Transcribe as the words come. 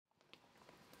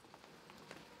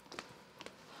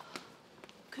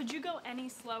Could you go any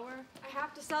slower? I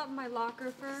have to stop in my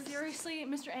locker first. Seriously,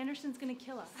 Mr. Anderson's gonna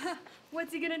kill us.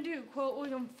 What's he gonna do? Quote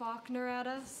William Faulkner at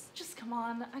us? Just come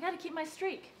on, I gotta keep my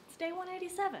streak. It's day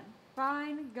 187.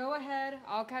 Fine, go ahead.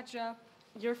 I'll catch up.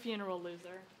 Your funeral,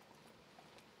 loser.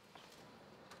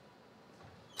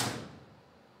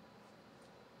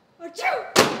 Achoo!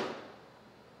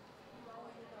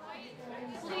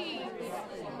 Please.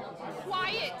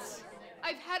 Quiet.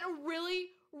 I've had a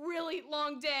really, really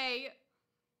long day.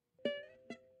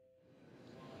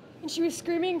 And she was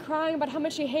screaming and crying about how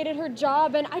much she hated her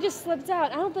job, and I just slipped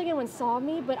out. I don't think anyone saw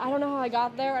me, but I don't know how I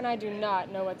got there, and I do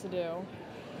not know what to do.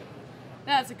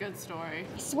 That's a good story.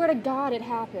 I swear to God it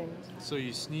happened. So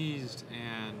you sneezed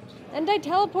and... And I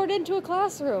teleported into a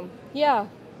classroom. Yeah,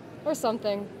 or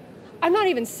something. I'm not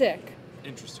even sick.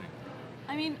 Interesting.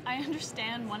 I mean, I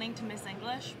understand wanting to miss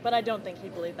English, but I don't think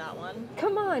he'd believe that one.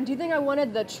 Come on, do you think I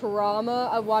wanted the trauma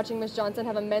of watching Miss Johnson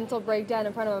have a mental breakdown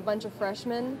in front of a bunch of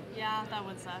freshmen? Yeah, that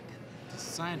would suck.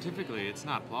 Scientifically, it's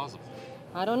not plausible.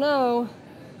 I don't know.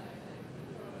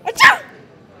 Achoo!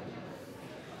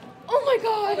 Oh my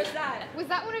God! What was that? Was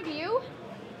that one of you?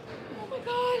 Oh my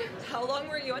God! How long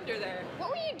were you under there?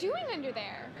 What were you doing under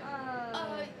there?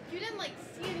 You didn't like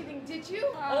see anything, did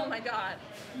you? Oh my God.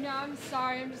 No, I'm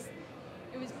sorry.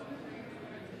 It was.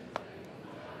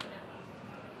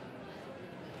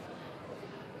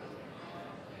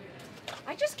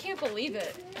 I just can't believe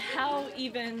it. How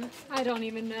even? I don't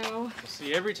even know.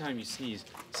 See, every time you sneeze,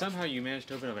 somehow you manage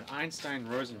to open up an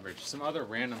Einstein-Rosen bridge, some other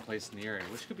random place in the area,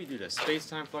 which could be due to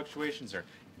space-time fluctuations or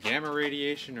gamma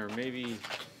radiation or maybe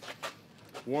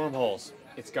wormholes.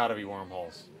 It's gotta be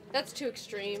wormholes. That's too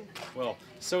extreme. Well,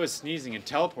 so is sneezing and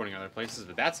teleporting other places,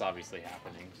 but that's obviously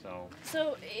happening, so...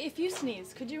 So, if you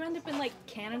sneeze, could you end up in, like,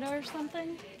 Canada or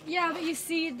something? Yeah, but you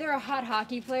see, there are hot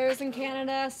hockey players in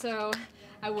Canada, so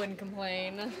I wouldn't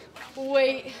complain.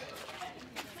 Wait.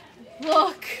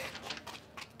 Look.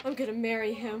 I'm gonna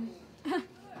marry him.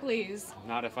 Please.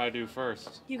 Not if I do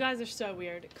first. You guys are so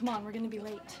weird. Come on, we're gonna be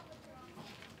late.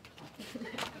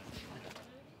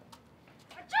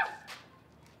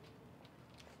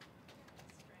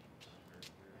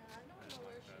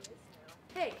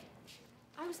 Hey,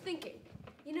 I was thinking,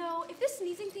 you know, if this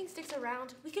sneezing thing sticks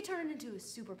around, we could turn it into a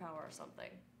superpower or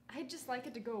something. I'd just like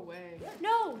it to go away.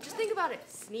 No, just think about it.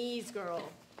 Sneeze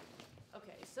girl.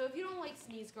 Okay, so if you don't like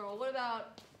sneeze girl, what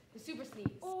about the super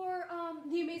sneeze? Or,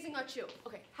 the amazing Achoo.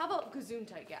 Okay, how about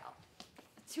Gesundheit gal?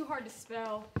 Too hard to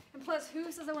spell. And plus,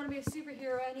 who says I want to be a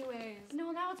superhero anyways?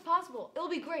 No, now it's possible. It'll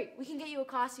be great. We can get you a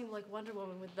costume like Wonder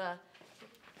Woman with the...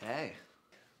 Hey.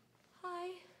 Hi.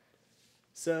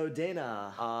 So,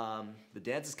 Dana, the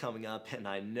dance is coming up, and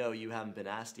I know you haven't been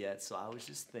asked yet, so I was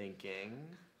just thinking...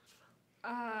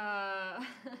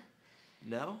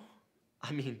 No?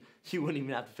 I mean, you wouldn't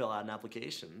even have to fill out an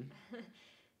application.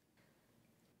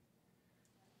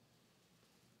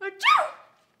 Achoo!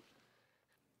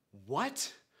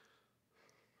 What?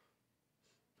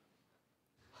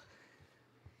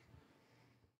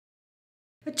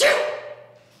 Achoo!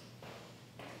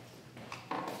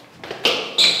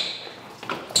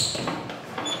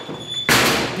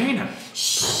 Dana!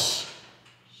 Shh!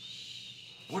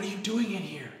 What are you doing in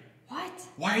here? What?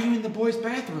 Why are you in the boys'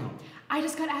 bathroom? I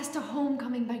just got asked to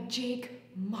homecoming by Jake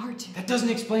Martin. That doesn't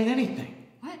explain anything.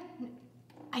 What?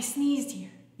 I sneezed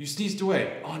here. You sneezed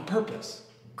away on purpose.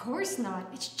 Of course not.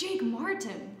 It's Jake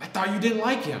Martin. I thought you didn't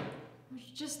like him.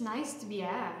 It's just nice to be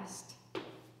asked.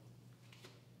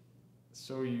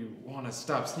 So you want to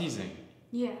stop sneezing?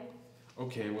 Yeah.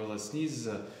 Okay, well, a sneeze is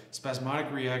a spasmodic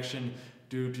reaction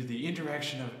due to the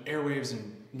interaction of airwaves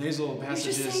and nasal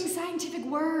passages. You're just saying scientific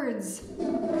words.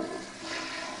 You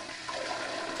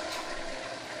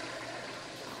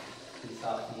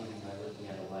stop sneezing by looking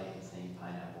at a light and saying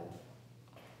pineapple.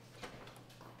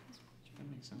 That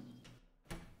makes sense.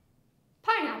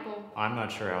 Pineapple. I'm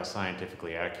not sure how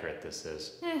scientifically accurate this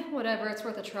is. Whatever, it's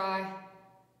worth a try.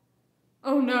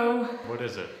 Oh no. What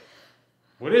is it?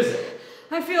 What is it?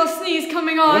 I feel a sneeze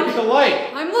coming on. Look at the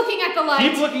light! I'm looking at the light.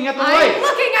 Keep looking at the light! I'm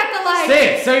looking at the light!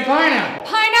 Say it! Say pineapple!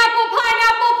 Pineapple,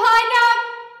 pineapple, pineapple!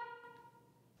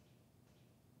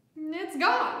 It's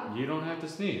gone. You don't have to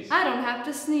sneeze. I don't have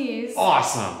to sneeze.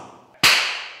 Awesome!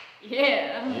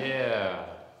 Yeah. Yeah.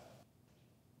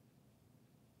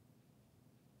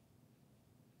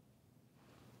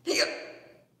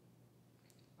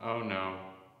 Oh no.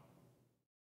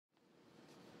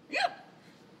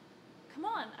 Come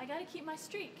on, I gotta keep my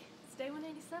streak. It's day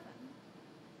 187.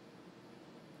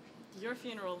 Your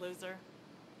funeral, loser.